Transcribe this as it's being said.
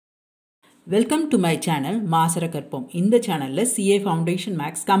Welcome to my channel Maasarakarpom. இந்த சேனல்ல CA Foundation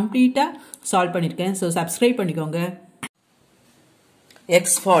Max கம்ப்ளீட்டா சால்வ் பண்ணிருக்கேன். So subscribe பண்ணிக்கோங்க. X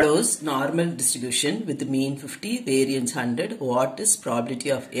follows normal distribution with mean 50, variance 100. What is probability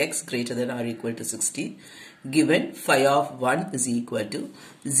of X greater than or equal to 60? Given phi of 1 is equal to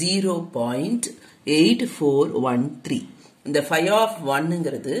 0.8413. இந்த phi of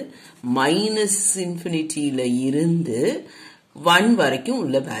 1ங்கிறது minus infinity ல இருந்து 1 வரைக்கும்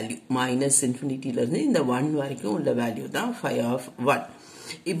உள்ள value minus இன்ஃபினிட்டில இருந்து இந்த 1 வரைக்கும் உள்ள வேல்யூ தான் phi of 1.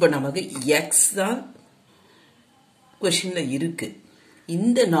 இப்போ நமக்கு x தான் क्वेश्चनல இருக்கு.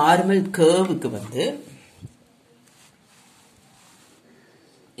 இந்த நார்மல் கர்வுக்கு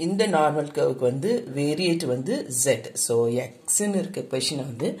வேரியேட் z. சோ x ன்னு இருக்க क्वेश्चन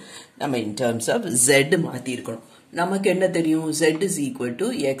நம்ம in terms of z மாத்தி இருக்கணும். நமக்கு என்ன தெரியும்? Z is equal to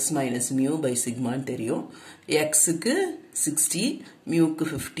x minus mu by sigma தெரியும். x க்கு 60, mu க்கு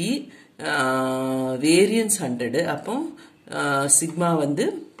 50, variance 100, அப்போ sigma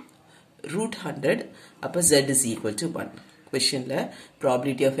root 100, அப்போ z is equal to 1. questionல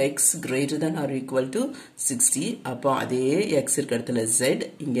probability of x greater than or equal to 60, அப்போ அதே x இருக்க இடத்துல z,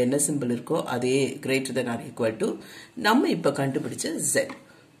 இங்க என்ன சிம்பிள் இருக்கோ அதே greater than or equal to நம்ம இப்ப கண்டுபிடிச்ச z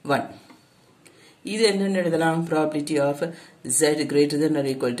 1. இது என்னன்னு எழுதலாம்? probability of z greater than or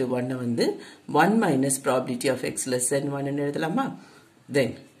equal to 1 1 minus probability of x less than 1 ன்னு எழுதலாமா? then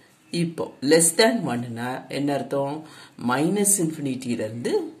இப்போ less than 1 னா என்ன அர்த்தம்? minus infinity ல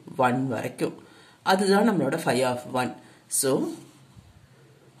இருந்து 1 வரைக்கும். அதுதான் நம்மளோட phi of 1. so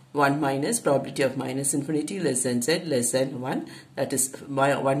 1 minus probability of minus infinity less than z less than 1, that is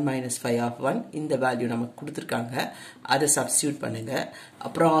 1 minus phi of 1. இந்த வேல்யூ நமக்கு கொடுத்திருக்காங்க. அதை சப்ஸ்டிட்யூட் பண்ணுங்க.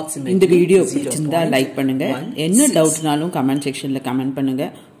 approximately இந்த வீடியோ பிடிச்சிருந்தா லைக் பண்ணுங்க. என்ன டவுட்னாலும் கமெண்ட் செக்ஷன்ல கமெண்ட் பண்ணுங்க.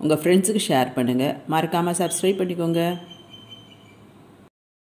 உங்க ஃப்ரெண்ட்ஸ்க்கு ஷேர் பண்ணுங்க. மறக்காம சப்ஸ்கிரைப் பண்ணிக்கோங்க.